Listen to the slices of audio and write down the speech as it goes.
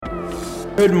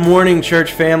Good morning,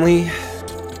 church family.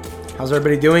 How's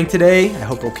everybody doing today? I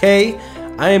hope okay.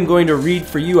 I am going to read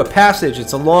for you a passage.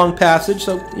 It's a long passage,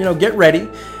 so, get ready.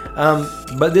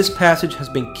 But this passage has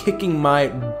been kicking my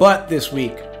butt this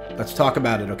week. Let's talk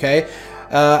about it, okay?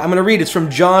 I'm going to read. It's from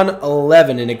John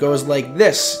 11, and it goes like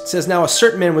this. It says, "Now a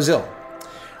certain man was ill,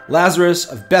 Lazarus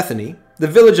of Bethany, the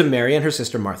village of Mary and her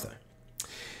sister Martha.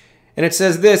 And it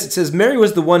says this. It says, Mary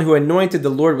was the one who anointed the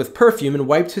Lord with perfume and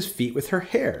wiped his feet with her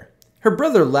hair. Her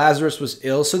brother Lazarus was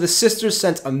ill, so the sisters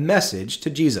sent a message to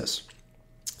Jesus.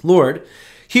 'Lord,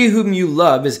 he whom you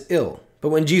love is ill.' But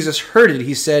when Jesus heard it,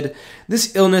 he said,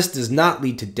 'This illness does not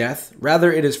lead to death.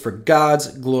 Rather, it is for God's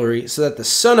glory, so that the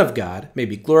Son of God may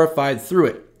be glorified through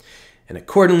it.' And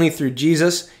accordingly, through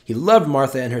Jesus, he loved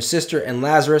Martha and her sister and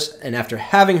Lazarus. And after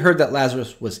having heard that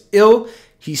Lazarus was ill,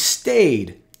 he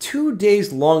stayed 2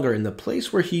 days longer in the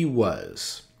place where he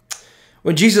was.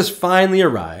 When Jesus finally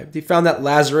arrived, he found that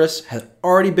Lazarus had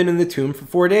already been in the tomb for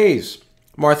 4 days.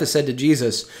 Martha said to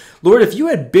Jesus, 'Lord, if you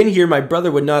had been here, my brother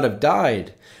would not have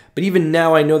died. But even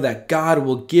now I know that God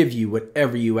will give you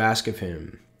whatever you ask of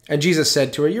him.' And Jesus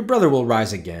said to her, 'Your brother will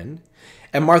rise again.'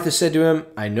 And Martha said to him,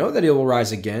 'I know that he will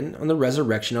rise again on the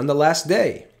resurrection on the last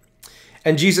day.'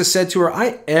 And Jesus said to her,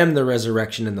 'I am the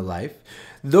resurrection and the life.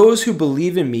 Those who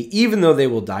believe in me, even though they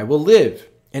will die, will live.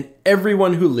 And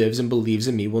everyone who lives and believes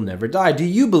in me will never die. Do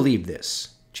you believe this?'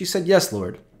 She said, 'Yes,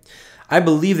 Lord. I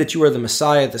believe that you are the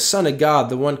Messiah, the Son of God,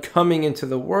 the one coming into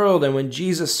the world.' And when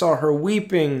Jesus saw her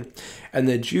weeping, and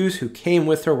the Jews who came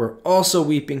with her were also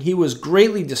weeping, he was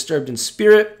greatly disturbed in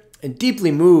spirit and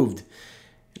deeply moved.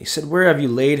 He said, 'Where have you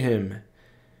laid him?'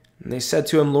 And they said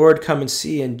to him, 'Lord, come and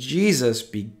see.' And Jesus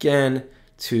began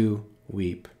to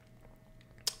weep.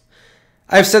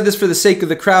 I have said this for the sake of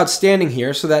the crowd standing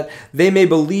here, so that they may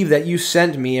believe that you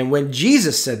sent me." And when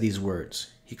Jesus said these words,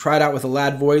 he cried out with a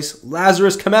loud voice,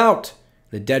 "Lazarus, come out!"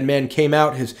 The dead man came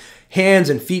out, his hands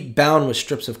and feet bound with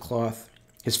strips of cloth,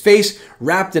 his face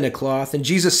wrapped in a cloth. And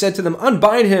Jesus said to them,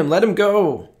 "Unbind him, let him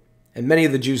go." And many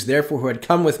of the Jews, therefore, who had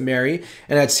come with Mary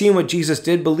and had seen what Jesus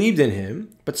did, believed in him.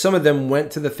 But some of them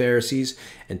went to the Pharisees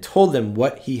and told them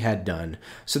what he had done.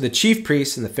 So the chief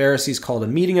priests and the Pharisees called a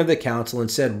meeting of the council and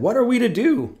said, "What are we to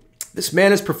do? This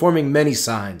man is performing many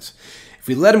signs. If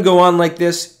we let him go on like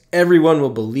this, everyone will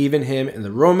believe in him, and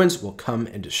the Romans will come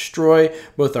and destroy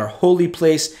both our holy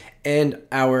place and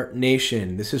our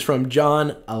nation." This is from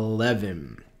John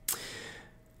 11.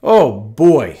 Oh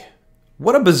boy.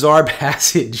 What a bizarre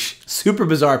passage. Super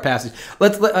bizarre passage.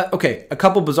 Okay, a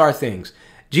couple bizarre things.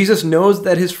 Jesus knows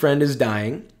that his friend is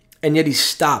dying, and yet he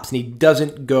stops and he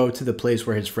doesn't go to the place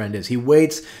where his friend is. He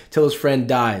waits till his friend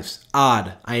dies.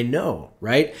 Odd, I know,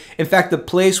 right? In fact, the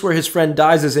place where his friend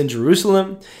dies is in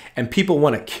Jerusalem, and people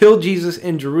want to kill Jesus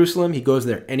in Jerusalem. He goes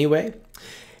there anyway.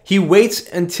 He waits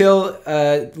until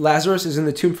Lazarus is in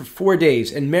the tomb for 4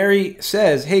 days, and Mary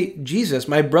says, "Hey, Jesus,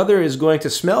 my brother is going to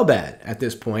smell bad at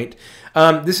this point."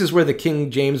 This is where the King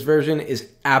James Version is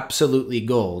absolutely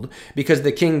gold, because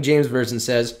the King James Version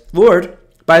says, "Lord,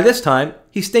 by this time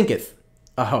he stinketh."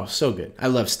 Oh, so good. I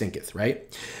love stinketh, right?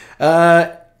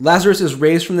 Lazarus is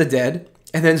raised from the dead,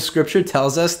 and then Scripture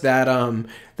tells us that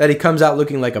that he comes out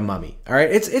looking like a mummy. All right,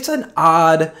 it's an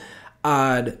odd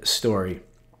story.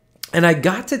 And I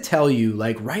got to tell you,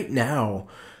 right now,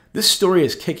 this story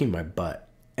is kicking my butt.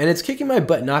 And it's kicking my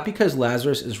butt not because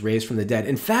Lazarus is raised from the dead.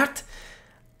 In fact,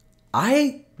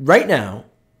 I, right now,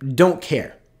 don't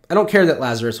care. I don't care that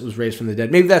Lazarus was raised from the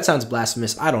dead. Maybe that sounds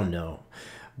blasphemous. I don't know.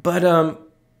 But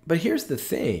here's the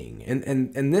thing,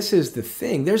 and this is the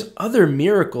thing. There's other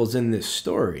miracles in this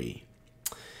story.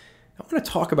 I want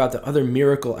to talk about the other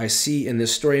miracle I see in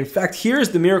this story. In fact, here's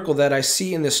the miracle that I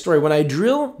see in this story. When I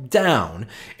drill down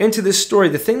into this story,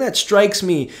 the thing that strikes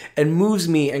me and moves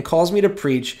me and calls me to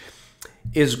preach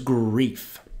is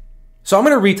grief. So I'm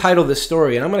going to retitle this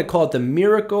story, and I'm going to call it The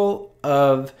Miracle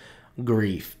of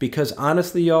Grief. Because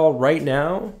honestly, y'all, right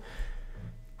now,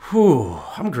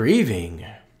 I'm grieving.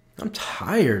 I'm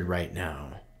tired right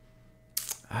now.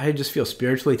 I just feel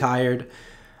spiritually tired.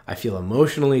 I feel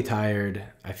emotionally tired.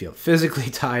 I feel physically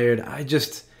tired. I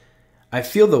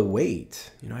feel the weight.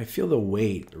 I feel the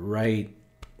weight right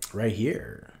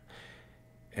here.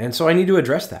 And so I need to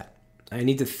address that. I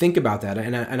need to think about that.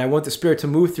 And I want the Spirit to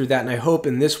move through that. And I hope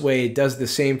in this way it does the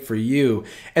same for you.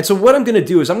 And so what I'm going to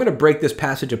do is I'm going to break this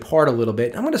passage apart a little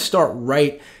bit. I'm going to start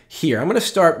right here. I'm going to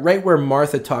start right where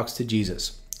Martha talks to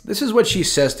Jesus. This is what she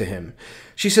says to him.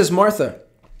 She says,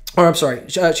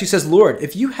 she says, "Lord,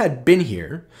 if you had been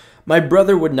here, my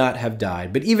brother would not have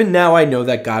died. But even now I know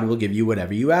that God will give you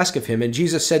whatever you ask of him." And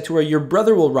Jesus said to her, "Your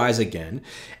brother will rise again."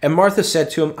 And Martha said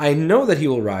to him, "I know that he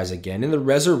will rise again in the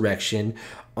resurrection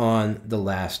on the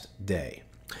last day.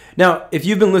 Now, if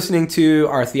you've been listening to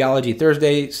our Theology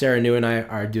Thursday, Sarah New and I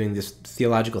are doing this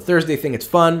Theological Thursday thing. It's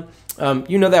fun.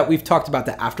 You know that we've talked about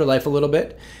the afterlife a little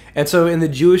bit. And so in the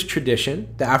Jewish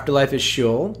tradition, the afterlife is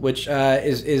Sheol, which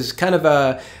is kind of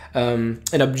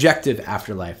an objective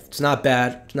afterlife. It's not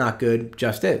bad, it's not good,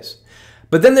 just is.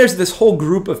 But then there's this whole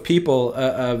group of people,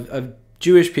 of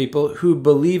Jewish people, who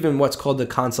believe in what's called the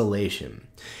consolation.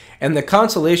 And the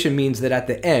consolation means that at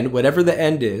the end, whatever the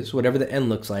end is, whatever the end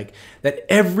looks like,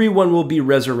 that everyone will be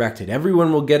resurrected.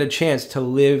 Everyone will get a chance to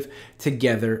live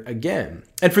together again.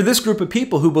 And for this group of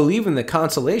people who believe in the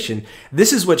consolation,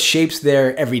 this is what shapes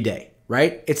their everyday,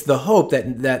 right? It's the hope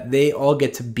that they all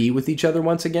get to be with each other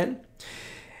once again.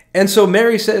 And so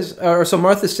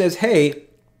Martha says, hey,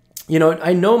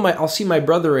 I know I'll see my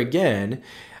brother again,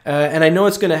 and I know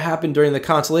it's going to happen during the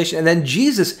consolation. And then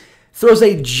Jesus throws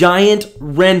a giant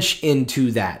wrench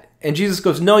into that. And Jesus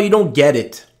goes, no, you don't get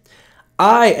it.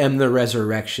 I am the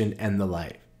resurrection and the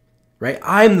life, right?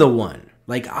 I'm the one.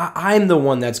 I'm the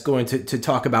one that's going to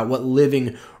talk about what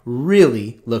living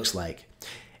really looks like.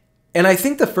 And I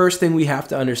think the first thing we have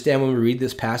to understand when we read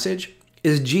this passage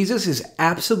is Jesus is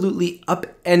absolutely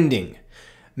upending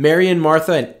Mary and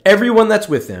Martha and everyone that's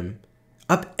with them,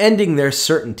 upending their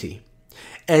certainty.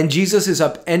 And Jesus is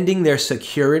upending their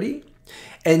security.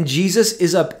 And Jesus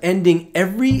is upending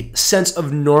every sense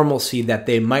of normalcy that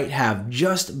they might have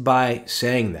just by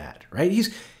saying that, right?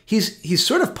 He's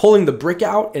sort of pulling the brick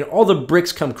out, and all the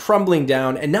bricks come crumbling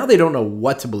down, and now they don't know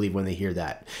what to believe when they hear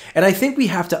that. And I think we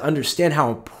have to understand how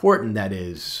important that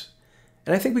is.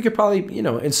 And I think we could probably,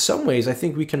 in some ways, I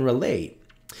think we can relate.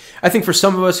 I think for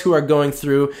some of us who are going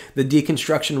through the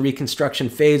deconstruction, reconstruction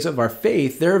phase of our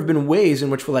faith, there have been ways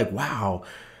in which we're like, wow,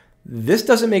 this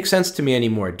doesn't make sense to me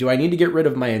anymore. Do I need to get rid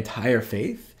of my entire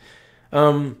faith?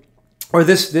 Or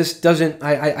this doesn't,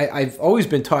 I've always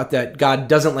been taught that God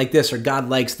doesn't like this or God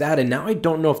likes that, and now I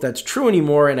don't know if that's true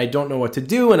anymore, and I don't know what to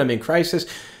do, and I'm in crisis.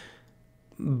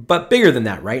 But bigger than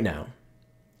that right now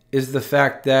is the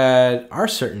fact that our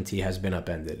certainty has been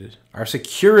upended. Our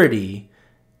security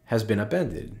has been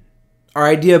upended. Our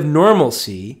idea of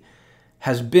normalcy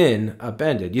has been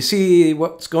upended. You see,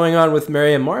 what's going on with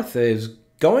Mary and Martha is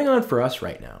going on for us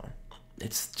right now.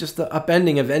 It's just the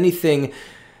upending of anything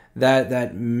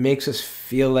that makes us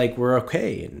feel like we're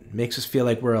okay and makes us feel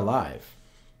like we're alive.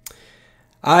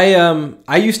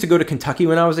 I used to go to Kentucky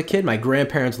when I was a kid. My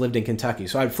grandparents lived in Kentucky.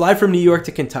 So I'd fly from New York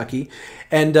to Kentucky,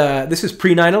 and this is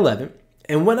pre-9/11.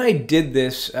 And when I did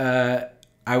this,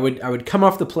 I would come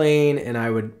off the plane and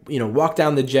I would, walk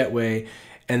down the jetway,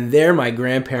 and there my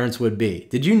grandparents would be.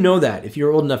 Did you know that? If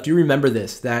you're old enough, do you remember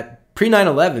this? That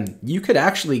pre-9/11, you could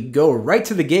actually go right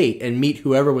to the gate and meet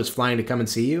whoever was flying to come and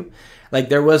see you.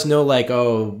 There was no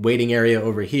waiting area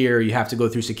over here. You have to go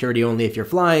through security only if you're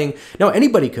flying. No,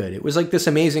 anybody could. It was this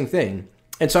amazing thing.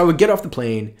 And so I would get off the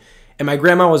plane, and my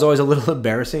grandma was always a little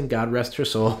embarrassing. God rest her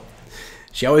soul.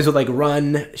 She always would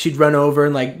run. She'd run over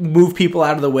and move people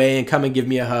out of the way and come and give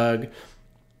me a hug.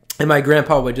 And my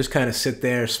grandpa would just kind of sit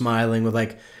there smiling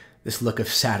with this look of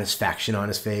satisfaction on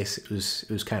his face. It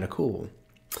was kind of cool.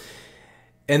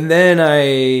 And then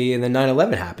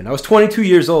 9/11 happened. I was 22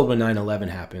 years old when 9/11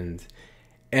 happened.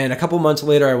 And a couple months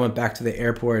later, I went back to the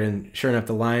airport, and sure enough,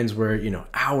 the lines were,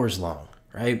 hours long,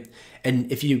 right? And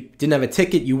if you didn't have a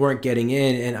ticket, you weren't getting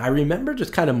in. And I remember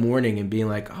just kind of mourning and being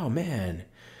like, oh man,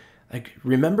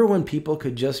 remember when people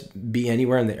could just be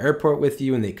anywhere in the airport with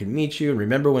you and they could meet you? And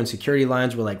remember when security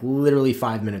lines were literally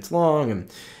 5 minutes long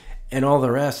and all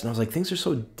the rest? And I was like, things are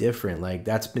so different.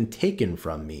 That's been taken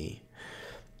from me.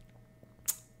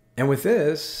 And with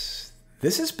this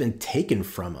has been taken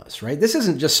from us, right? This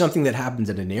isn't just something that happens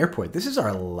at an airport. This is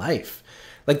our life.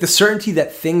 The certainty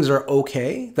that things are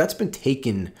okay, that's been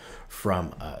taken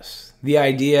from us. The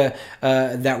idea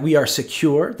that we are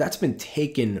secure, that's been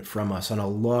taken from us on a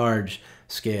large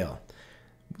scale.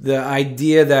 The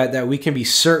idea that we can be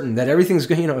certain that everything's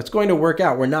going, it's going to work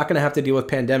out. We're not going to have to deal with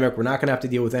pandemic. We're not going to have to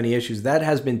deal with any issues. That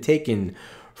has been taken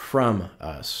from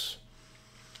us.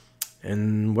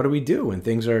 And what do we do when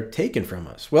things are taken from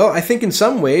us? Well, I think in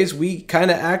some ways we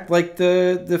kind of act like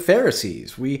the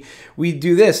Pharisees. We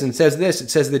do this, and it says this.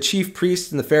 It says the chief priests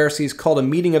and the Pharisees called a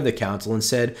meeting of the council and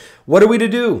said, what are we to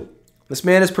do? This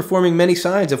man is performing many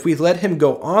signs. If we let him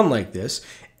go on like this,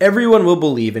 everyone will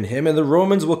believe in him, and the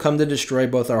Romans will come to destroy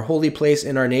both our holy place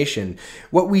and our nation.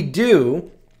 What we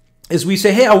do is we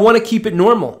say, hey, I want to keep it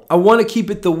normal. I want to keep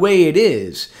it the way it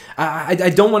is. I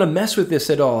don't want to mess with this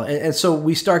at all. And so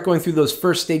we start going through those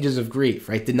first stages of grief,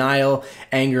 right? Denial,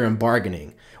 anger, and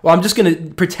bargaining. well, I'm just going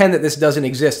to pretend that this doesn't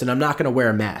exist and I'm not going to wear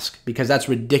a mask because that's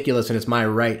ridiculous and it's my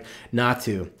right not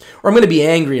to. Or I'm going to be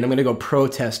angry and I'm going to go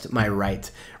protest my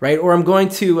right? Or I'm going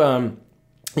to,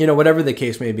 whatever the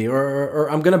case may be, or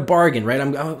I'm going to bargain,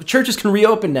 right? Churches can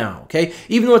reopen now, okay?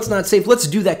 Even though it's not safe, let's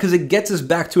do that because it gets us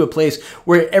back to a place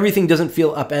where everything doesn't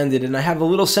feel upended and I have a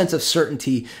little sense of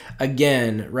certainty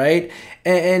again, right?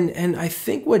 And I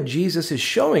think what Jesus is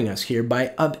showing us here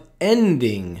by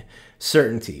upending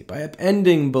certainty, by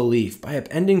upending belief, by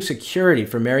upending security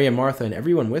for Mary and Martha and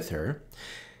everyone with her,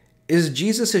 is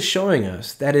Jesus is showing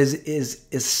us that is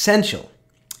essential.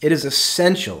 It is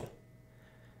essential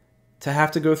to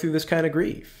have to go through this kind of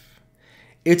grief.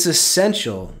 It's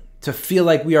essential to feel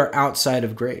like we are outside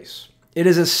of grace. It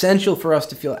is essential for us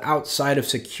to feel outside of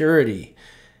security.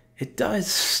 It does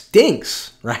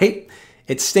stinks, right?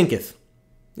 It stinketh.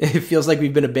 It feels like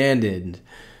we've been abandoned.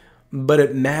 But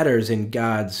it matters in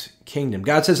God's kingdom.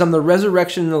 God says, I'm the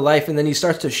resurrection and the life, and then he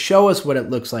starts to show us what it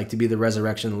looks like to be the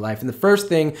resurrection and the life. And the first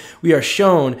thing we are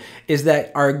shown is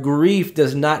that our grief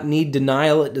does not need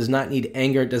denial, it does not need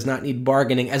anger, it does not need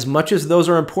bargaining, as much as those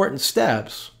are important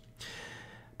steps.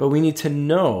 But we need to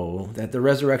know that the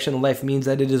resurrection and life means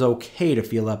that it is okay to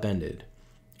feel upended.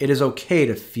 It is okay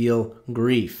to feel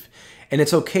grief. And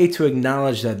it's okay to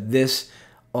acknowledge that this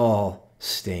all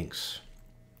stinks.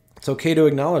 It's okay to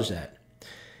acknowledge that.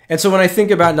 And so when I think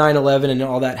about 9/11 and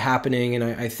all that happening, and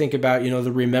I think about,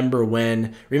 the remember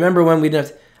when we didn't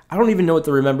have, I don't even know what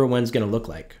the remember when's going to look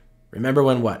like. Remember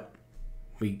when what?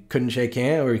 We couldn't shake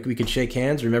hands, or we could shake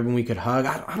hands? Remember when we could hug?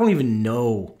 I don't even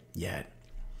know yet.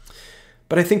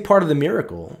 But I think part of the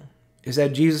miracle is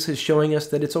that Jesus is showing us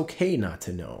that it's okay not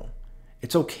to know.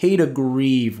 It's okay to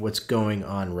grieve what's going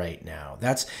on right now.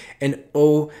 That's an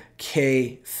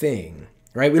okay thing.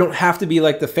 Right? We don't have to be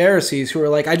like the Pharisees who are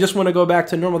like, I just want to go back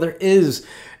to normal. There is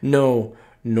no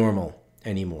normal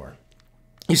anymore.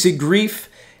 You see, grief,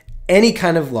 any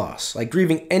kind of loss, like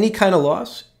grieving any kind of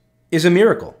loss, is a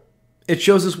miracle. It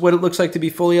shows us what it looks like to be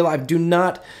fully alive. Do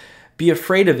not be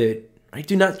afraid of it. Right?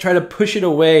 Do not try to push it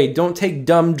away. Don't take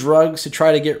dumb drugs to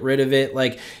try to get rid of it.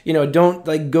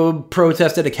 Don't go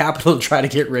protest at a Capitol to try to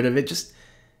get rid of it. Just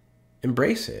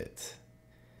embrace it.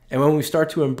 And when we start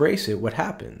to embrace it, what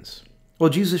happens? Well,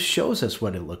 Jesus shows us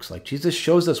what it looks like. Jesus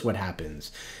shows us what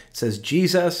happens. It says,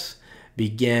 Jesus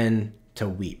began to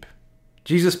weep.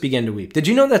 Jesus began to weep. Did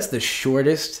you know that's the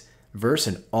shortest verse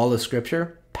in all of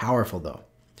Scripture? Powerful, though.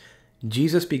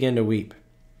 Jesus began to weep.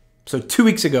 So 2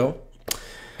 weeks ago,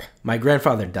 my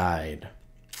grandfather died.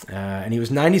 And he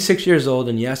was 96 years old.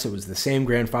 And yes, it was the same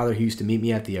grandfather who used to meet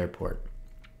me at the airport.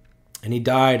 And he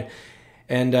died.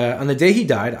 And on the day he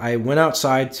died, I went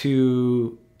outside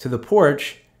to the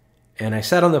porch. And I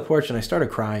sat on the porch and I started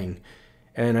crying.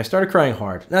 And I started crying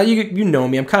hard. Now, you know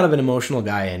me. I'm kind of an emotional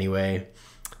guy anyway.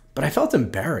 But I felt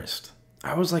embarrassed.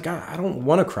 I was like, I don't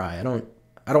want to cry. I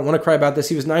don't want to cry about this.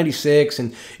 He was 96.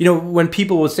 And, when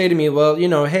people would say to me, well,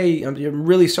 hey, I'm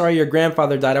really sorry your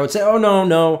grandfather died, I would say, oh,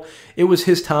 no. It was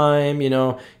his time.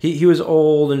 He was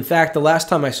old. In fact, the last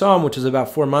time I saw him, which was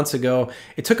about 4 months ago,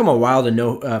 it took him a while to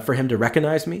know, for him to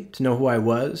recognize me, to know who I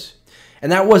was.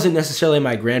 And that wasn't necessarily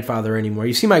my grandfather anymore.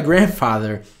 You see, my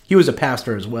grandfather, he was a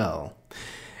pastor as well.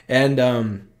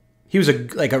 And he was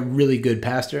a really good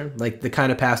pastor, like the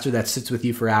kind of pastor that sits with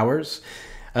you for hours.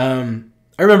 I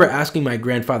remember asking my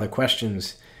grandfather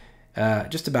questions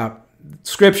just about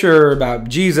Scripture, about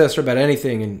Jesus, or about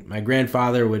anything. And my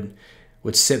grandfather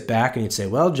would sit back and he'd say,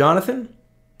 well, Jonathan,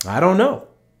 I don't know.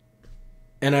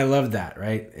 And I love that,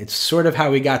 right? It's sort of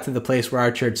how we got to the place where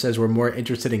our church says we're more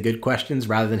interested in good questions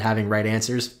rather than having right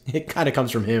answers. It kind of comes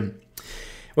from him.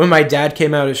 When my dad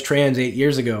came out as trans 8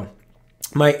 years ago,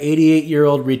 my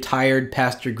 88-year-old retired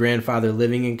pastor grandfather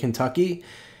living in Kentucky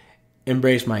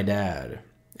embraced my dad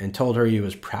and told her he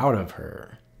was proud of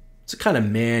her. It's the kind of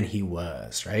man he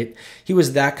was, right? He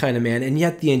was that kind of man. And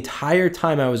yet the entire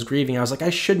time I was grieving, I was like, I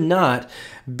should not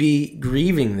be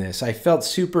grieving this. I felt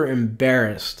super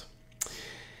embarrassed.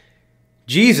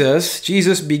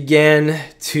 Jesus began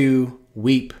to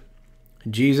weep.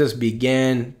 Jesus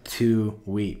began to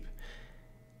weep.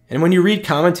 And when you read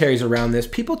commentaries around this,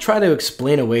 people try to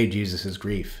explain away Jesus'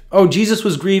 grief. Oh, Jesus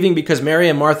was grieving because Mary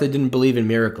and Martha didn't believe in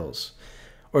miracles.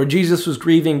 Or Jesus was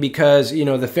grieving because,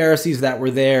 the Pharisees that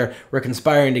were there were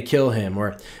conspiring to kill him.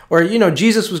 Or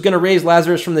Jesus was going to raise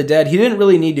Lazarus from the dead. He didn't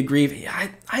really need to grieve.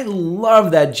 I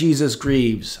love that Jesus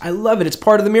grieves. I love it. It's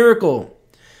part of the miracle.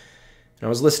 I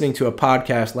was listening to a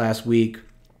podcast last week,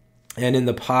 and in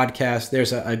the podcast,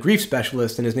 there's a grief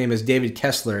specialist, and his name is David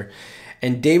Kessler.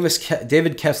 And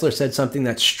David Kessler said something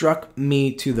that struck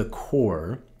me to the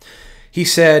core. He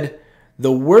said,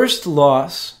 the worst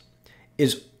loss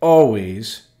is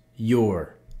always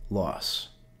your loss.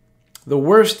 The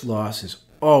worst loss is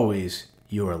always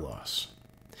your loss.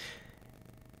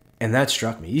 And that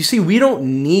struck me. You see, we don't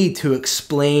need to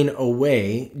explain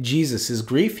away Jesus'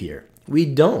 grief here. We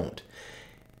don't.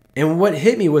 And what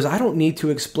hit me was I don't need to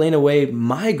explain away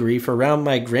my grief around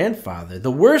my grandfather.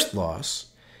 The worst loss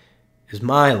is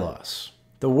my loss.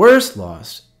 The worst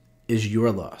loss is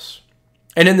your loss.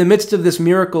 And in the midst of this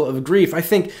miracle of grief, I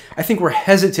think we're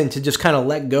hesitant to just kind of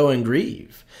let go and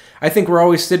grieve. I think we're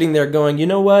always sitting there going, you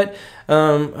know what?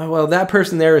 Well, that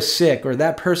person there is sick, or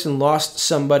that person lost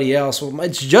somebody else. Well,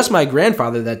 it's just my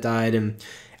grandfather that died, and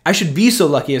I should be so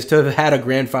lucky as to have had a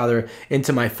grandfather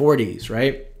into my 40s,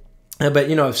 right?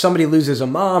 But, if somebody loses a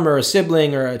mom or a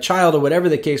sibling or a child or whatever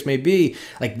the case may be,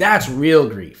 like that's real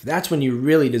grief. That's when you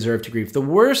really deserve to grieve. The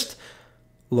worst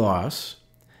loss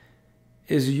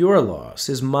is your loss,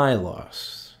 is my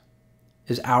loss,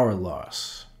 is our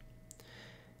loss.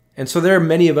 And so there are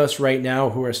many of us right now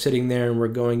who are sitting there and we're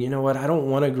going, you know what, I don't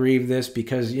want to grieve this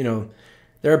because,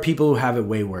 there are people who have it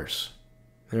way worse.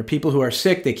 There are people who are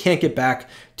sick, they can't get back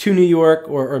to New York,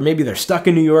 or maybe they're stuck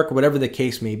in New York, or whatever the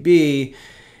case may be.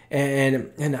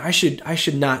 And I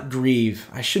should not grieve.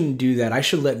 I shouldn't do that. I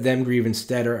should let them grieve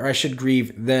instead, or I should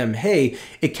grieve them. Hey,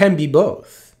 it can be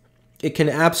both. It can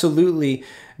absolutely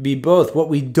be both. What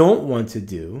we don't want to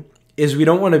do is we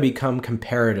don't want to become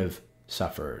comparative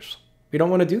sufferers. We don't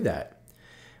want to do that.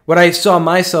 What I saw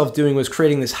myself doing was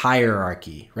creating this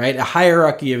hierarchy, right? A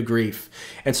hierarchy of grief.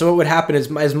 And so what would happen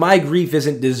is, as my grief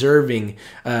isn't deserving,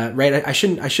 right? I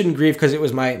shouldn't grieve because it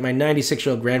was my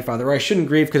 96-year-old grandfather, or I shouldn't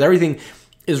grieve because everything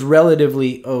is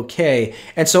relatively okay.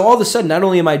 And so all of a sudden, not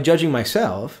only am I judging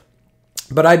myself,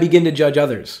 but I begin to judge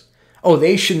others. Oh,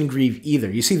 they shouldn't grieve either.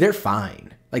 You see, they're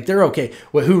fine. Like they're okay.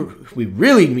 Well, we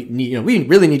really need, we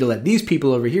really need to let these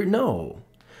people over here know.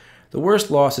 The worst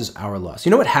loss is our loss.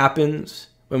 You know what happens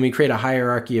when we create a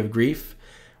hierarchy of grief?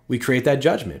 We create that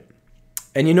judgment.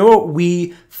 And you know what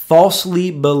we falsely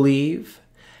believe?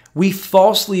 We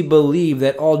falsely believe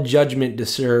that all judgment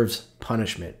deserves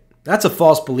punishment. That's a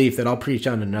false belief that I'll preach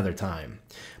on another time.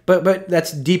 But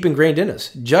that's deep ingrained in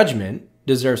us. Judgment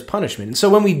deserves punishment. And so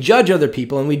when we judge other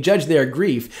people and we judge their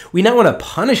grief, we now want to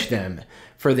punish them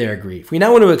for their grief. We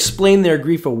now want to explain their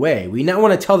grief away. We now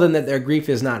want to tell them that their grief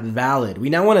is not valid. We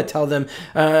now want to tell them,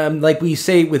 like we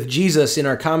say with Jesus in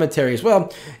our commentaries,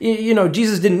 well,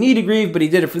 Jesus didn't need to grieve, but he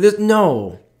did it for this.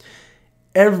 No,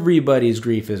 everybody's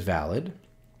grief is valid.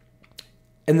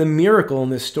 And the miracle in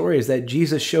this story is that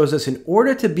Jesus shows us, in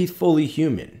order to be fully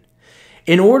human,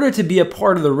 in order to be a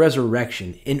part of the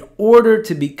resurrection, in order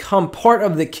to become part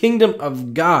of the kingdom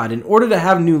of God, in order to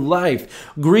have new life,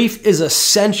 grief is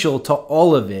essential to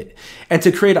all of it. And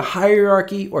to create a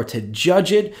hierarchy, or to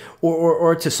judge it,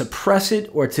 or to suppress it,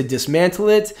 or to dismantle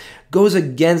it, goes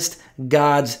against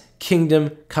God's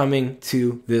kingdom coming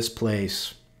to this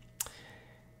place.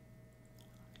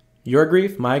 Your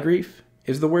grief, my grief,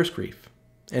 is the worst grief.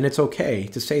 And it's okay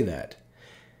to say that.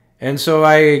 And so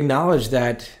I acknowledge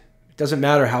that it doesn't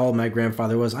matter how old my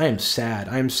grandfather was. I am sad.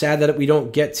 I am sad that we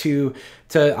don't get to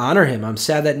honor him. I'm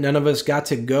sad that none of us got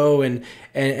to go and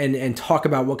talk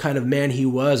about what kind of man he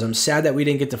was. I'm sad that we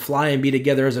didn't get to fly and be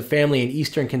together as a family in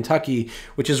Eastern Kentucky,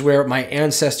 which is where my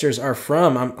ancestors are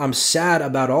from. I'm sad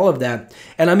about all of that.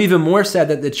 And I'm even more sad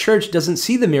that the church doesn't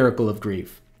see the miracle of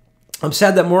grief. I'm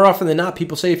sad that more often than not,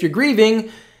 people say, if you're grieving,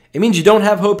 it means you don't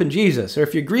have hope in Jesus. Or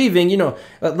if you're grieving,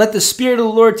 let the Spirit of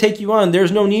the Lord take you on. There's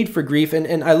no need for grief.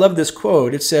 And I love this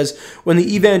quote. It says, when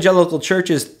the evangelical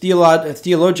churches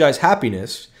theologize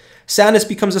happiness, sadness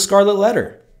becomes a scarlet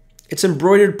letter. It's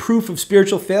embroidered proof of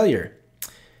spiritual failure.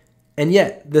 And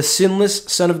yet, the sinless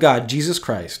Son of God, Jesus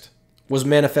Christ, was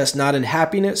manifest not in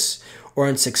happiness or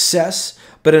in success,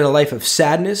 but in a life of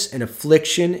sadness and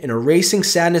affliction, and erasing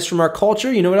sadness from our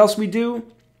culture. You know what else we do?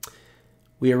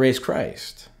 We erase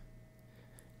Christ.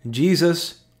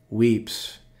 Jesus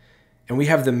weeps, and we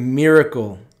have the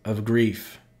miracle of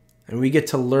grief, and we get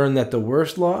to learn that the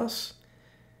worst loss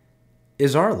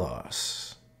is our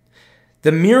loss.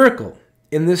 The miracle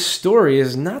in this story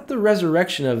is not the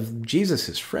resurrection of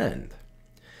Jesus' friend.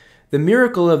 The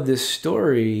miracle of this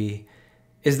story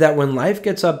is that when life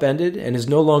gets upended and is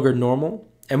no longer normal,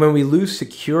 and when we lose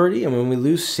security and when we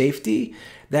lose safety,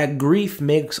 that grief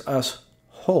makes us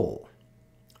whole.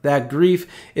 That grief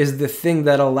is the thing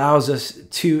that allows us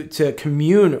to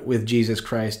commune with Jesus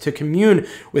Christ, to commune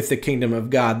with the kingdom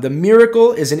of God. The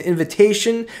miracle is an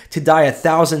invitation to die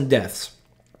 1,000 deaths,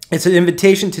 It's an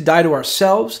invitation to die to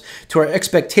ourselves, to our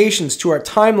expectations, to our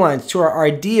timelines, to our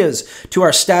ideas, to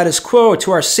our status quo,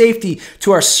 to our safety,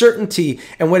 to our certainty,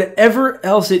 and whatever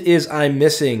else it is I'm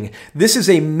missing. This is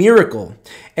a miracle,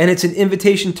 and it's an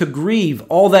invitation to grieve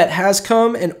all that has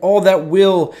come and all that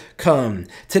will come.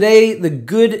 Today, the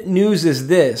good news is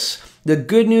this. The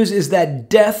good news is that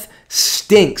death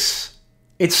stinks.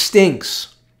 It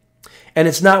stinks, and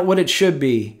it's not what it should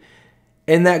be.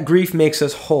 And that grief makes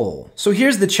us whole. So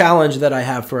here's the challenge that I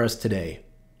have for us today.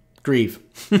 Grief.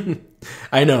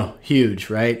 I know, huge,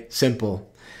 right?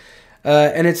 Simple.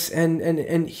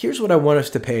 And here's what I want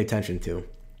us to pay attention to.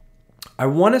 I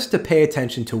want us to pay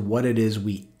attention to what it is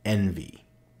we envy.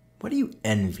 What do you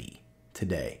envy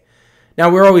today?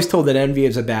 Now, we're always told that envy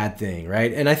is a bad thing,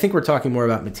 right? And I think we're talking more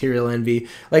about material envy.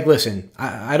 Like, listen,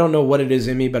 I don't know what it is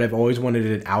in me, but I've always wanted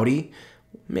an Audi.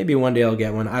 Maybe one day I'll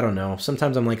get one. I don't know.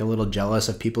 Sometimes I'm like a little jealous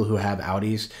of people who have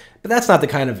Audis, but that's not the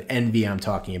kind of envy I'm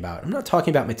talking about. I'm not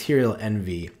talking about material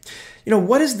envy.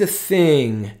 What is the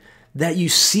thing that you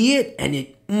see it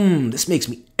and this makes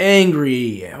me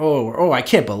angry. Oh, I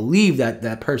can't believe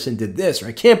that person did this, or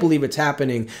I can't believe it's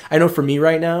happening. I know for me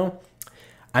right now,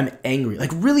 I'm angry,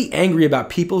 like really angry about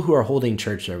people who are holding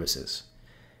church services.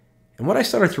 And what I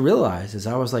started to realize is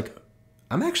I was like,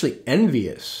 I'm actually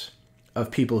envious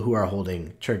of people who are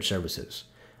holding church services.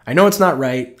 I know it's not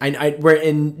right. We're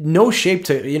in no shape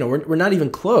to, we're not even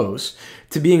close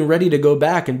to being ready to go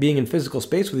back and being in physical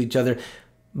space with each other.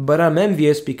 But I'm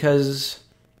envious because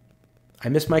I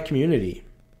miss my community.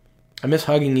 I miss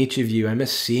hugging each of you. I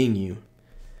miss seeing you.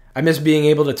 I miss being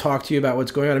able to talk to you about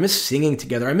what's going on. I miss singing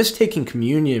together. I miss taking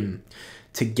communion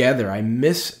together. I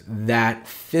miss that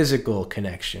physical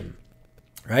connection,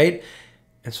 right?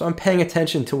 And so I'm paying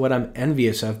attention to what I'm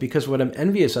envious of, because what I'm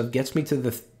envious of gets me to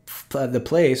the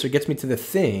place, or gets me to the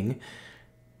thing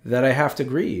that I have to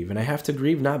grieve. And I have to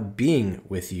grieve not being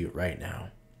with you right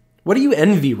now. What do you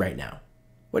envy right now?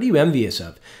 What are you envious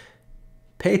of?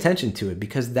 Pay attention to it,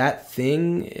 because that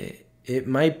thing, it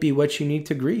might be what you need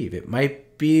to grieve. It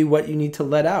might be what you need to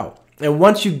let out. And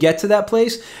once you get to that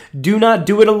place, do not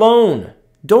do it alone.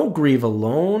 Don't grieve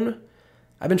alone.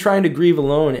 I've been trying to grieve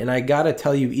alone, and I gotta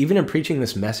tell you, even in preaching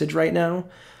this message right now,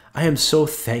 I am so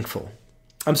thankful.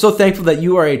 I'm so thankful that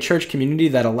you are a church community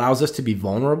that allows us to be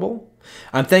vulnerable.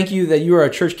 I'm thank you that you are a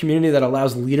church community that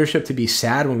allows leadership to be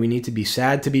sad when we need to be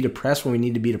sad, to be depressed when we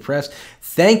need to be depressed.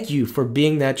 Thank you for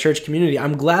being that church community.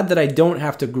 I'm glad that I don't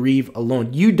have to grieve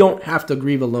alone. You don't have to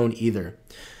grieve alone either.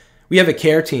 We have a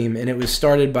care team, and it was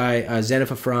started by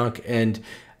Zenefa Frank, and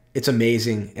it's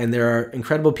amazing. And there are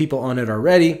incredible people on it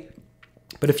already.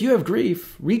 But if you have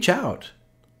grief, reach out.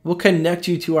 We'll connect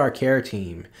you to our care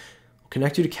team. We'll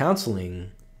connect you to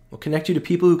counseling. We'll connect you to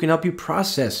people who can help you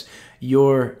process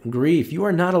your grief. You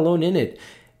are not alone in it.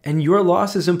 And your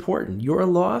loss is important. Your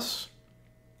loss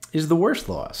is the worst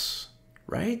loss,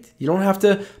 right? You don't have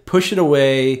to push it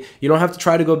away. You don't have to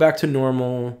try to go back to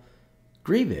normal.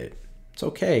 Grieve it. It's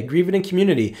okay. Grieve it in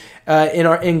community.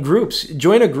 In groups.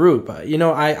 Join a group.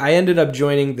 I ended up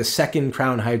joining the second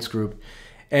Crown Heights group.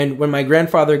 And when my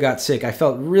grandfather got sick, I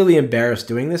felt really embarrassed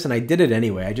doing this, and I did it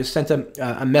anyway. I just sent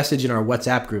a message in our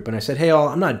WhatsApp group, and I said, hey, all,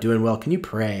 I'm not doing well. Can you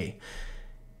pray?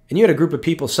 And you had a group of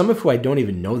people, some of who I don't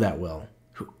even know that well,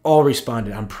 who all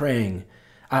responded, I'm praying.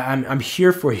 I'm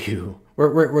here for you.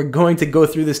 We're going to go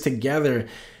through this together.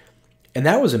 And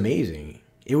that was amazing.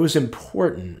 It was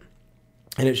important.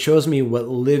 And it shows me what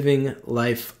living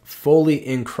life fully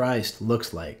in Christ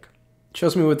looks like. It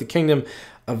shows me what the kingdom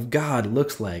of God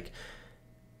looks like.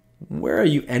 Where are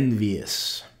you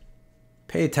envious?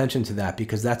 Pay attention to that,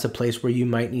 because that's a place where you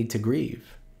might need to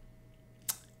grieve.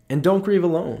 And don't grieve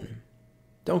alone.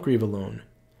 Don't grieve alone.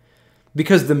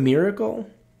 Because the miracle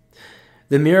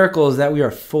is that we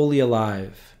are fully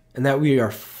alive and that we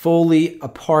are fully a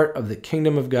part of the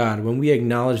kingdom of God when we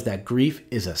acknowledge that grief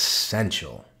is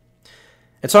essential.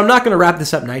 And so I'm not going to wrap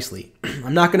this up nicely.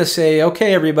 I'm not going to say,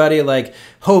 okay, everybody, like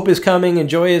hope is coming and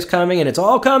joy is coming and it's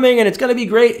all coming and it's going to be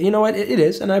great. You know what? It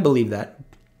is, and I believe that.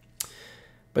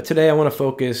 But today I want to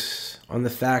focus on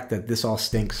the fact that this all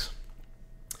stinks.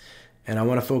 And I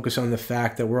want to focus on the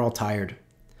fact that we're all tired.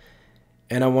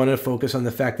 And I want to focus on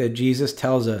the fact that Jesus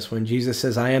tells us, when Jesus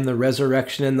says, I am the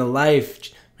resurrection and the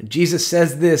life, when Jesus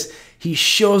says this, he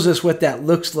shows us what that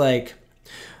looks like.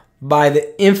 By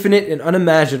the infinite and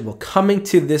unimaginable coming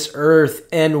to this earth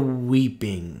and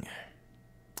weeping.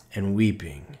 And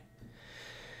weeping.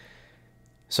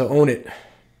 So own it.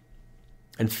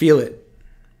 And feel it.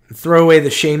 and throw away the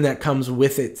shame that comes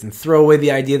with it, and throw away the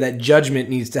idea that judgment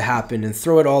needs to happen, and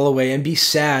throw it all away, and be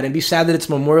sad that it's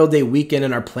Memorial Day weekend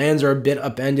and our plans are a bit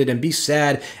upended, and be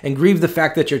sad and grieve the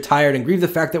fact that you're tired, and grieve the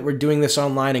fact that we're doing this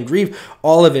online, and grieve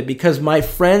all of it, because my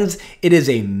friends, it is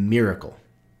a miracle.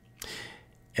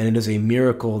 And it is a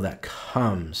miracle that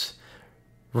comes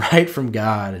right from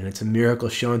God, and it's a miracle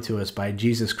shown to us by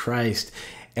Jesus Christ.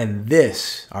 And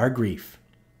this, our grief,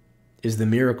 is the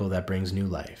miracle that brings new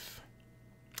life.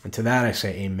 And to that I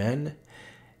say amen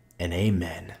and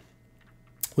amen.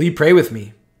 Will you pray with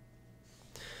me?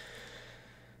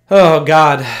 Oh,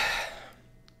 God,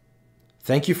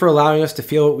 thank you for allowing us to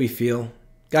feel what we feel.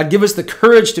 God, give us the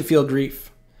courage to feel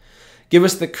grief. Give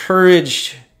us the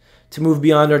courage to move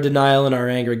beyond our denial and our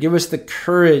anger. Give us the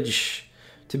courage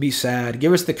to be sad.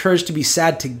 Give us the courage to be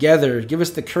sad together. Give us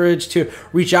the courage to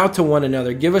reach out to one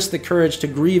another. Give us the courage to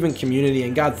grieve in community.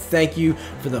 And God, thank you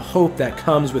for the hope that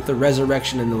comes with the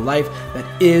resurrection and the life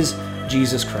that is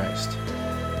Jesus Christ.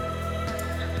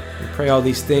 We pray all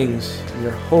these things in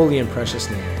your holy and precious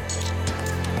name.